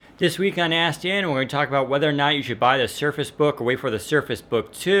This week on askdan, we're going to talk about whether or not you should buy the Surface Book or wait for the Surface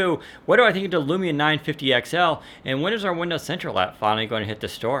Book 2. What do I think of the Lumia 950 XL? And when is our Windows Central app finally going to hit the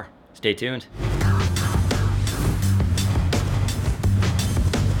store? Stay tuned.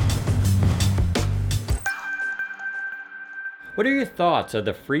 What are your thoughts of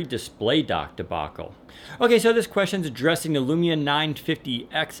the free display dock debacle? Okay, so this question is addressing the Lumia 950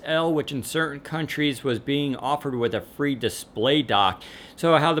 XL, which in certain countries was being offered with a free display dock.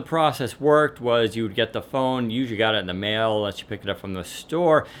 So how the process worked was you would get the phone, usually got it in the mail unless you picked it up from the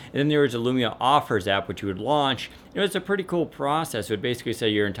store, and then there was a Lumia Offers app which you would launch. It was a pretty cool process. It would basically say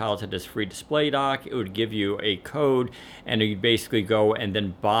you're entitled to this free display dock. It would give you a code, and you'd basically go and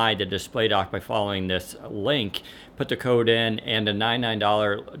then buy the display dock by following this link. Put the code in, and the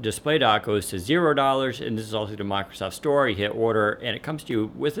 $99 display dock goes to $0, and this is also the Microsoft Store. You hit order, and it comes to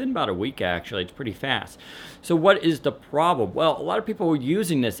you within about a week, actually. It's pretty fast. So what is the problem? Well, a lot of people were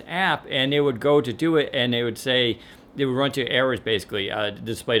using this app, and they would go to do it, and they would say, they would run into errors, basically. The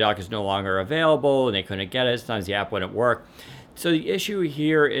display dock is no longer available, and they couldn't get it. Sometimes the app wouldn't work. So the issue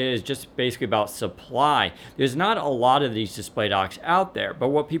here is just basically about supply. There's not a lot of these display docks out there, but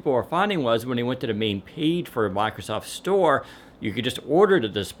what people were finding was when they went to the main page for Microsoft Store, you could just order the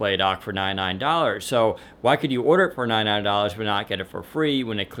display dock for $99. So why could you order it for $99 but not get it for free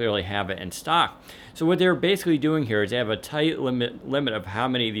when they clearly have it in stock? So what they're basically doing here is they have a tight limit of how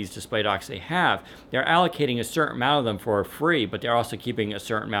many of these display docks they have. They're allocating a certain amount of them for free, but they're also keeping a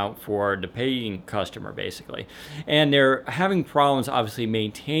certain amount for the paying customer, basically. And they're having problems, obviously,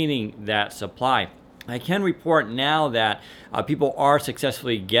 maintaining that supply. I can report now that people are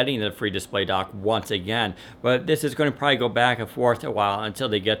successfully getting the free display dock once again, but this is going to probably go back and forth a while until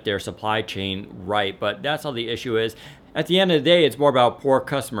they get their supply chain right. But that's all the issue is. At the end of the day, it's more about poor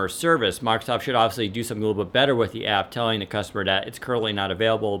customer service. Microsoft should obviously do something a little bit better with the app, telling the customer that it's currently not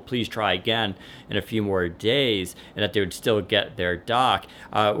available, please try again in a few more days, and that they would still get their dock.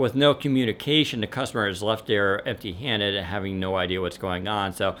 With no communication, the customer is left there empty-handed and having no idea what's going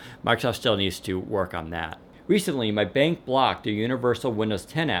on, so Microsoft still needs to work on that. Recently, my bank blocked the Universal Windows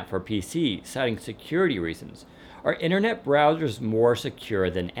 10 app for PC, citing security reasons. Are internet browsers more secure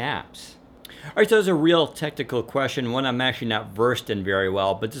than apps? All right, so it's a real technical question, one I'm actually not versed in very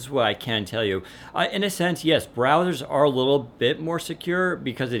well, but this is what I can tell you. In a sense, yes, browsers are a little bit more secure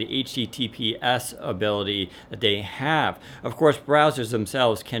because of the HTTPS ability that they have. Of course, browsers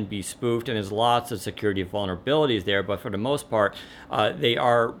themselves can be spoofed, and there's lots of security vulnerabilities there, but for the most part, they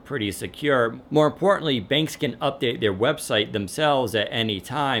are pretty secure. More importantly, banks can update their website themselves at any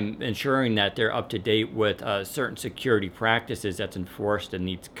time, ensuring that they're up to date with certain security practices that's enforced in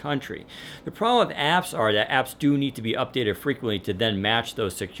each country. The problem with apps are that apps do need to be updated frequently to then match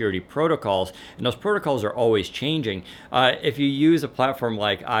those security protocols, and those protocols are always changing. If you use a platform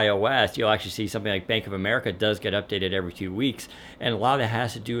like iOS, you'll actually see something like Bank of America does get updated every 2 weeks, and a lot of that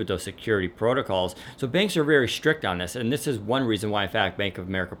has to do with those security protocols. So banks are very strict on this, and this is one reason why, in fact, Bank of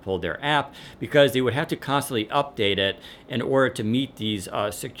America pulled their app, because they would have to constantly update it in order to meet these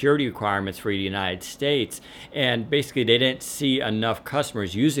security requirements for the United States, and basically they didn't see enough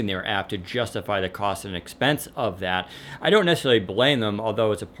customers using their app to justify the cost and expense of that. I don't necessarily blame them,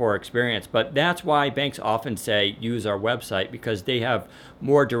 although it's a poor experience, but that's why banks often say use our website, because they have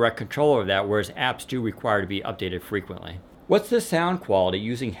more direct control over that, whereas apps do require to be updated frequently. What's the sound quality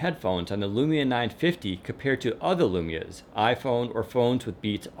using headphones on the Lumia 950 compared to other Lumias, iPhone or phones with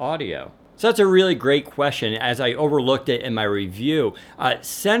Beats audio? So that's a really great question, as I overlooked it in my review.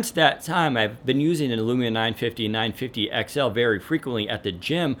 Since that time, I've been using the Lumia 950 and 950 XL very frequently at the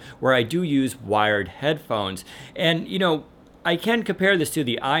gym, where I do use wired headphones. And, you know, I can compare this to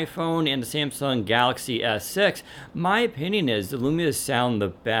the iPhone and the Samsung Galaxy S6. My opinion is the Lumias sound the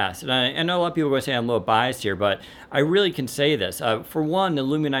best. And I know a lot of people are going to say I'm a little biased here, but I really can say this. For one, the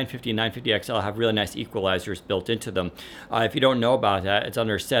Lumia 950 and 950 XL have really nice equalizers built into them. If you don't know about that, it's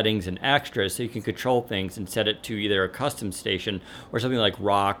under settings and extras, so you can control things and set it to either a custom station or something like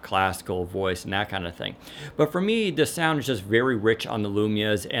rock, classical, voice, and that kind of thing. But for me, the sound is just very rich on the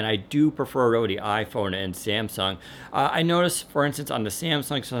Lumias, and I do prefer over the iPhone and Samsung. I noticed, for instance, on the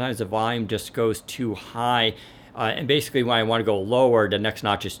Samsung, sometimes the volume just goes too high, and basically when I want to go lower, the next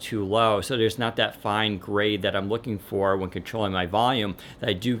notch is too low, so there's not that fine grade that I'm looking for when controlling my volume that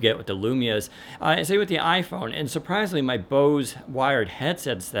I do get with the Lumias. And same with the iPhone, and surprisingly, my Bose wired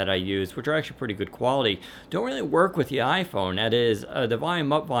headsets that I use, which are actually pretty good quality, don't really work with the iPhone. That is, the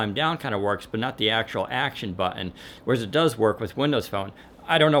volume up, volume down kind of works, but not the actual action button, whereas it does work with Windows Phone.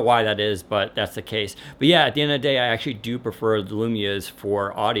 I don't know why that is, but that's the case. But yeah, at the end of the day, I actually do prefer the Lumias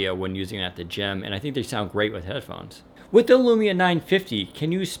for audio when using it at the gym, and I think they sound great with headphones. With the Lumia 950,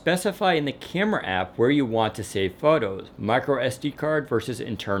 can you specify in the camera app where you want to save photos, micro SD card versus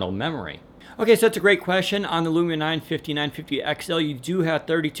internal memory? Okay, so that's a great question. On the Lumia 950, 950 XL, you do have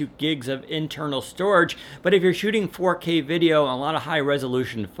 32 gigs of internal storage, but if you're shooting 4K video and a lot of high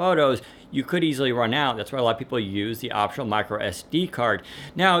resolution photos, you could easily run out. That's why a lot of people use the optional micro SD card.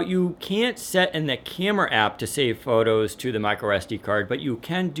 Now, you can't set in the camera app to save photos to the micro SD card, but you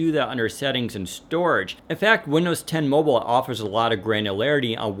can do that under settings and storage. In fact, Windows 10 Mobile offers a lot of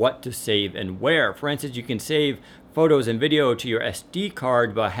granularity on what to save and where. For instance, you can save photos and video to your SD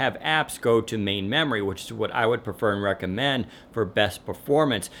card, but have apps go to main memory, which is what I would prefer and recommend for best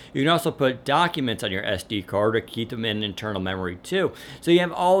performance. You can also put documents on your SD card or keep them in internal memory too. So you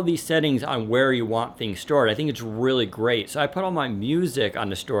have all of these settings on where you want things stored. I think it's really great. So I put all my music on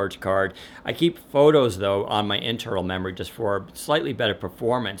the storage card. I keep photos though on my internal memory just for slightly better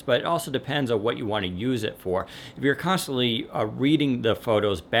performance, but it also depends on what you want to use it for. If you're constantly reading the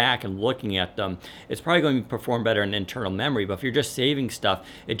photos back and looking at them, it's probably going to perform better in internal memory, but if you're just saving stuff,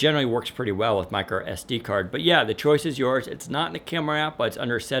 it generally works pretty well with micro SD card. But yeah, the choice is yours. It's not in the camera app, but it's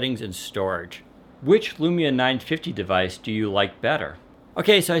under settings and storage. Which Lumia 950 device do you like better?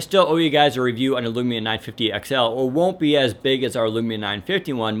 Okay, so I still owe you guys a review on the Lumia 950 XL. It won't be as big as our Lumia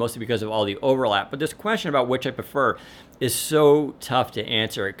 950 one, mostly because of all the overlap. But this question about which I prefer is so tough to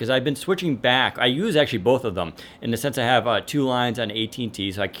answer because I've been switching back. I use actually both of them in the sense I have 2 lines on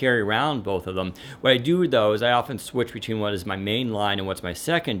AT&T, so I carry around both of them. What I do though is I often switch between what is my main line and what's my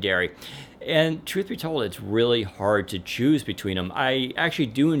secondary. And truth be told, it's really hard to choose between them. I actually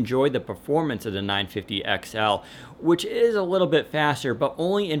do enjoy the performance of the 950 XL, which is a little bit faster, but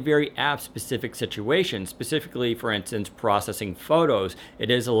only in very app-specific situations. Specifically, for instance, processing photos,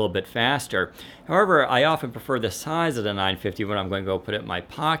 it is a little bit faster. However, I often prefer the size of the 950 when I'm going to go put it in my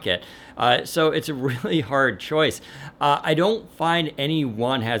pocket. So it's a really hard choice. I don't find any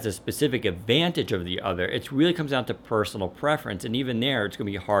one has a specific advantage over the other. It really comes down to personal preference, and even there, it's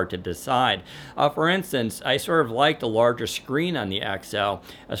going to be hard to decide. For instance, I sort of like the larger screen on the XL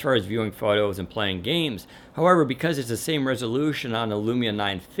as far as viewing photos and playing games. However, because it's the same resolution on the Lumia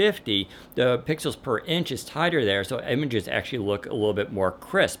 950, the pixels per inch is tighter there, so images actually look a little bit more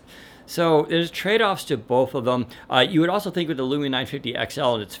crisp. So there's trade-offs to both of them. You would also think with the Lumia 950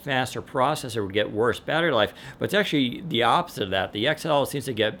 XL and its faster processor would get worse battery life, but it's actually the opposite of that. The XL seems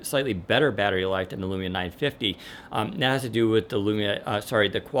to get slightly better battery life than the Lumia 950. That has to do with the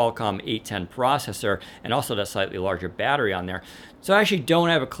the Qualcomm 810 processor and also that slightly larger battery on there. So I actually don't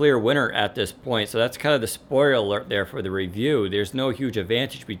have a clear winner at this point, so that's kind of the spoiler alert there for the review. There's no huge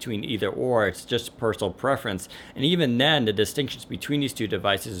advantage between either or, it's just personal preference. And even then, the distinctions between these two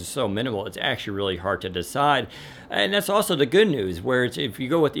devices is so minimal, it's actually really hard to decide. And that's also the good news, where if you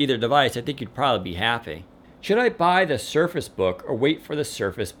go with either device, I think you'd probably be happy. Should I buy the Surface Book or wait for the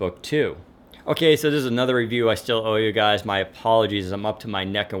Surface Book 2? Okay, so this is another review I still owe you guys. My apologies, I'm up to my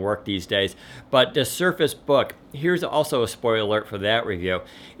neck in work these days. But the Surface Book, here's also a spoiler alert for that review.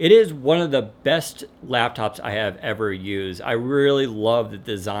 It is one of the best laptops I have ever used. I really love the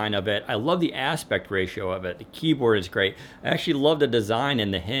design of it. I love the aspect ratio of it. The keyboard is great. I actually love the design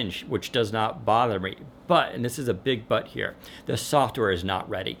in the hinge, which does not bother me. But, and this is a big but here, the software is not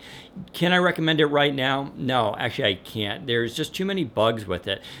ready. Can I recommend it right now? No, actually I can't. There's just too many bugs with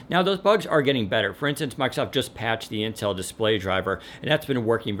it. Now those bugs are getting better. For instance, Microsoft just patched the Intel display driver, and that's been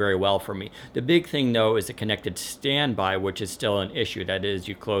working very well for me. The big thing though is the connected standby, which is still an issue. That is,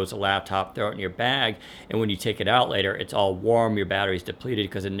 you close the laptop, throw it in your bag, and when you take it out later, it's all warm, your battery's depleted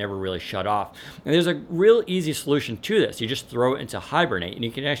because it never really shut off. And there's a real easy solution to this. You just throw it into hibernate, and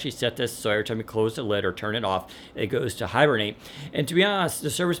you can actually set this so every time you close the lid or turn it off, it goes to hibernate. And to be honest, the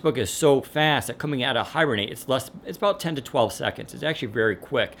Surface Book is so fast that coming out of hibernate, it's about 10 to 12 seconds. It's actually very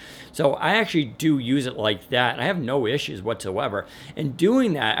quick. So I actually do use it like that, and I have no issues whatsoever. And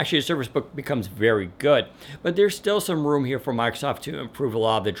doing that, actually the Surface Book becomes very good. But there's still some room here for Microsoft to improve a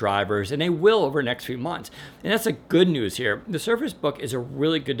lot of the drivers, and they will over the next few months. And that's the good news here. The Surface Book is a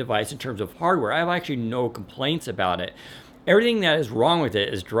really good device in terms of hardware. I have actually no complaints about it. Everything that is wrong with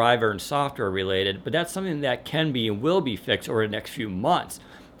it is driver and software related, but that's something that can be and will be fixed over the next few months.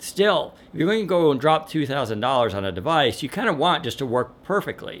 Still, if you're going to go and drop $2,000 on a device, you kind of want it just to work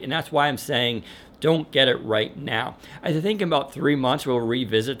perfectly, and that's why I'm saying don't get it right now. I think in about 3 months we'll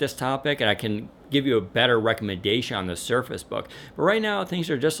revisit this topic and I can give you a better recommendation on the Surface Book. But right now things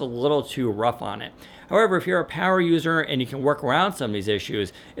are just a little too rough on it. However, if you're a power user and you can work around some of these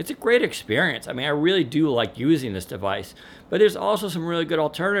issues, it's a great experience. I mean, I really do like using this device. But there's also some really good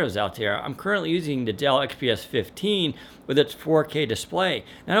alternatives out there. I'm currently using the Dell XPS 15 with its 4K display.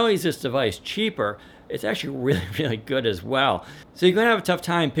 Not only is this device cheaper, it's actually really, really good as well. So you're going to have a tough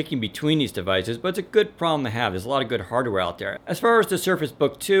time picking between these devices, but it's a good problem to have. There's a lot of good hardware out there. As far as the Surface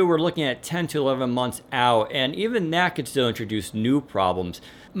Book 2, we're looking at 10 to 11 months out, and even that could still introduce new problems.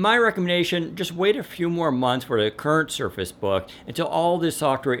 My recommendation, just wait a few more months for the current Surface Book until all the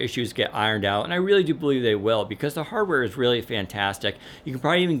software issues get ironed out, and I really do believe they will because the hardware is really fantastic. You can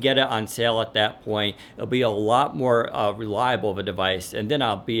probably even get it on sale at that point. It'll be a lot more reliable of a device, and then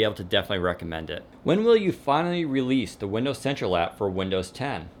I'll be able to definitely recommend it. When will you finally release the Windows Central app for Windows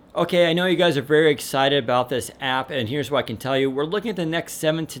 10? Okay, I know you guys are very excited about this app, and here's what I can tell you. We're looking at the next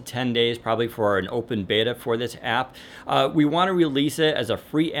 7 to 10 days probably for an open beta for this app. We want to release it as a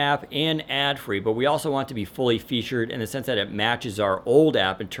free app and ad-free, but we also want it to be fully featured in the sense that it matches our old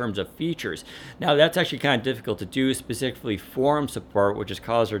app in terms of features. Now, that's actually kind of difficult to do, specifically forum support, which has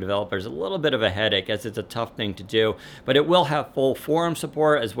caused our developers a little bit of a headache as it's a tough thing to do, but it will have full forum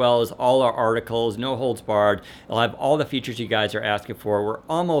support as well as all our articles, no holds barred. It'll have all the features you guys are asking for. We're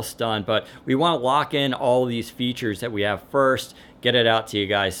almost done, but we want to lock in all these features that we have first, get it out to you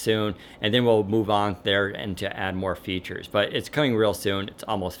guys soon, and then we'll move on there and to add more features. But it's coming real soon. It's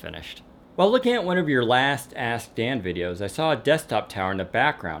almost finished. While looking at one of your last Ask Dan videos, I saw a desktop tower in the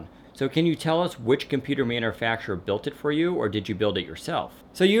background. So can you tell us which computer manufacturer built it for you, or did you build it yourself?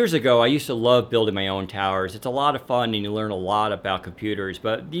 So years ago, I used to love building my own towers. It's a lot of fun and you learn a lot about computers,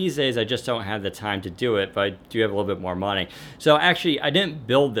 but these days I just don't have the time to do it, but I do have a little bit more money. So actually, I didn't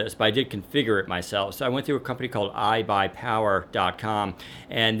build this, but I did configure it myself. So I went through a company called ibuypower.com,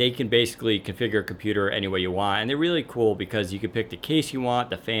 and they can basically configure a computer any way you want. And they're really cool because you can pick the case you want,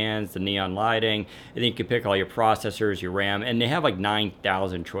 the fans, the neon lighting, and then you can pick all your processors, your RAM, and they have like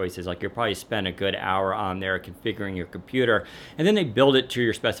 9,000 choices. Like you'll probably spend a good hour on there configuring your computer, and then they build it to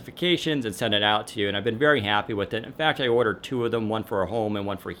your specifications and send it out to you, and I've been very happy with it. In fact, I ordered 2 of them, one for home and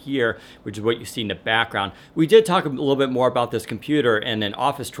one for here, which is what you see in the background. We did talk a little bit more about this computer in an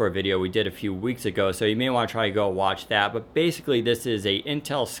office tour video we did a few weeks ago, so you may want to try to go watch that. But basically, this is a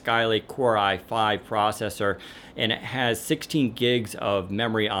Intel Skylake Core i5 processor, and it has 16 gigs of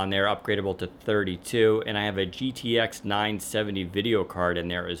memory on there, upgradable to 32, and I have a GTX 970 video card in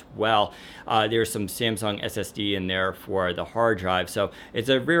there as well. There's some Samsung SSD in there for the hard drive, so it's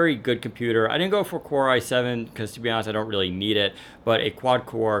a very good computer. I didn't go for Core i7 because, to be honest, I don't really need it, but a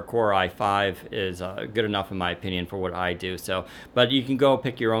quad-core Core i5 is good enough in my opinion for what I do. So, but you can go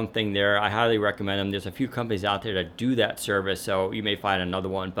pick your own thing there. I highly recommend them. There's a few companies out there that do that service, so you may find another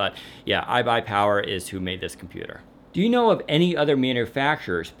one. But yeah, iBuyPower is who made this computer. Do you know of any other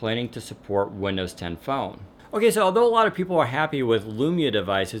manufacturers planning to support Windows 10 Phone? Okay, so although a lot of people are happy with Lumia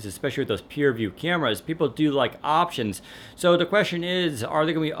devices, especially with those peer view cameras, people do like options. So the question is, are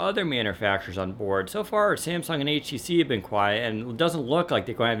there going to be other manufacturers on board? So far, Samsung and HTC have been quiet, and it doesn't look like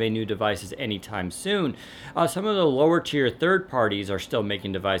they're going to have any new devices anytime soon. Some of the lower tier third parties are still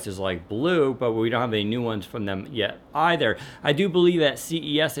making devices like Blue, but we don't have any new ones from them yet either. I do believe at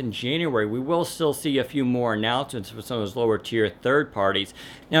CES in January, we will still see a few more announcements for some of those lower tier third parties.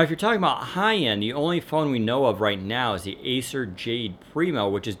 Now, if you're talking about high-end, the only phone we know of right now is the Acer Jade Primo,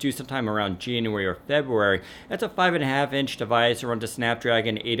 which is due sometime around January or February. That's a 5.5-inch device, runs a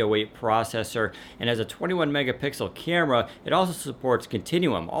Snapdragon 808 processor, and has a 21 megapixel camera. It also supports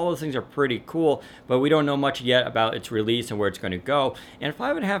Continuum. All those things are pretty cool, but we don't know much yet about its release and where it's going to go. And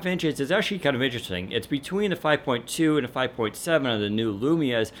 5.5 inches is actually kind of interesting. It's between the 5.2 and the 5.7 of the new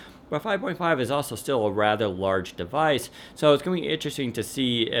Lumias, but 5.5 is also still a rather large device, so it's going to be interesting to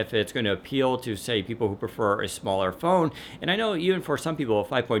see if it's going to appeal to, say, people who prefer a smaller phone. And I know even for some people, a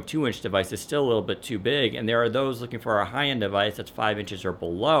 5.2-inch device is still a little bit too big, and there are those looking for a high-end device that's 5 inches or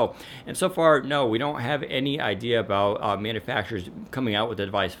below. And so far, no, we don't have any idea about manufacturers coming out with a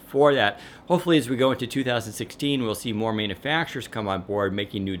device for that. Hopefully, as we go into 2016, we'll see more manufacturers come on board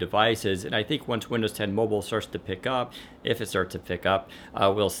making new devices, and I think once Windows 10 Mobile starts to pick up, if it starts to pick up,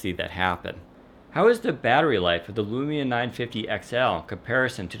 we'll see that happen. How is the battery life of the Lumia 950 XL in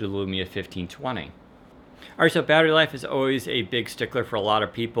comparison to the Lumia 1520? Alright, so battery life is always a big stickler for a lot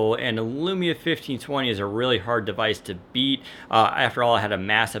of people, and the Lumia 1520 is a really hard device to beat. After all, it had a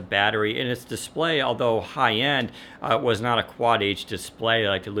massive battery, and its display, although high-end, was not a quad-H display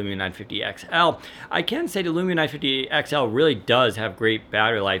like the Lumia 950 XL. I can say the Lumia 950 XL really does have great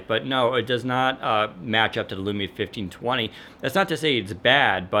battery life, but no, it does not match up to the Lumia 1520. That's not to say it's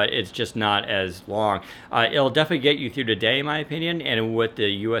bad, but it's just not as long. It'll definitely get you through the day, in my opinion, and with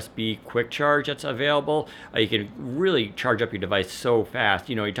the USB quick charge that's available, you can really charge up your device so fast.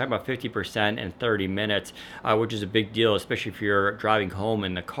 You know, you're talking about 50% in 30 minutes, which is a big deal, especially if you're driving home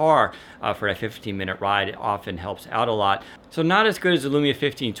in the car for a 15-minute ride. It often helps out a lot. So not as good as the Lumia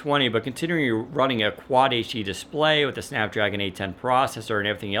 1520, but considering you're running a Quad HD display with the Snapdragon 810 processor and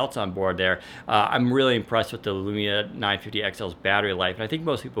everything else on board there, I'm really impressed with the Lumia 950 XL's battery life, and I think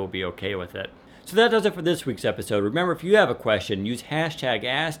most people will be okay with it. So that does it for this week's episode. Remember, if you have a question, use hashtag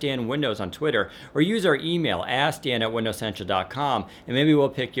AskDanWindows on Twitter, or use our email, askdan@windowscentral.com, and maybe we'll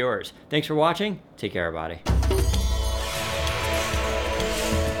pick yours. Thanks for watching. Take care, everybody.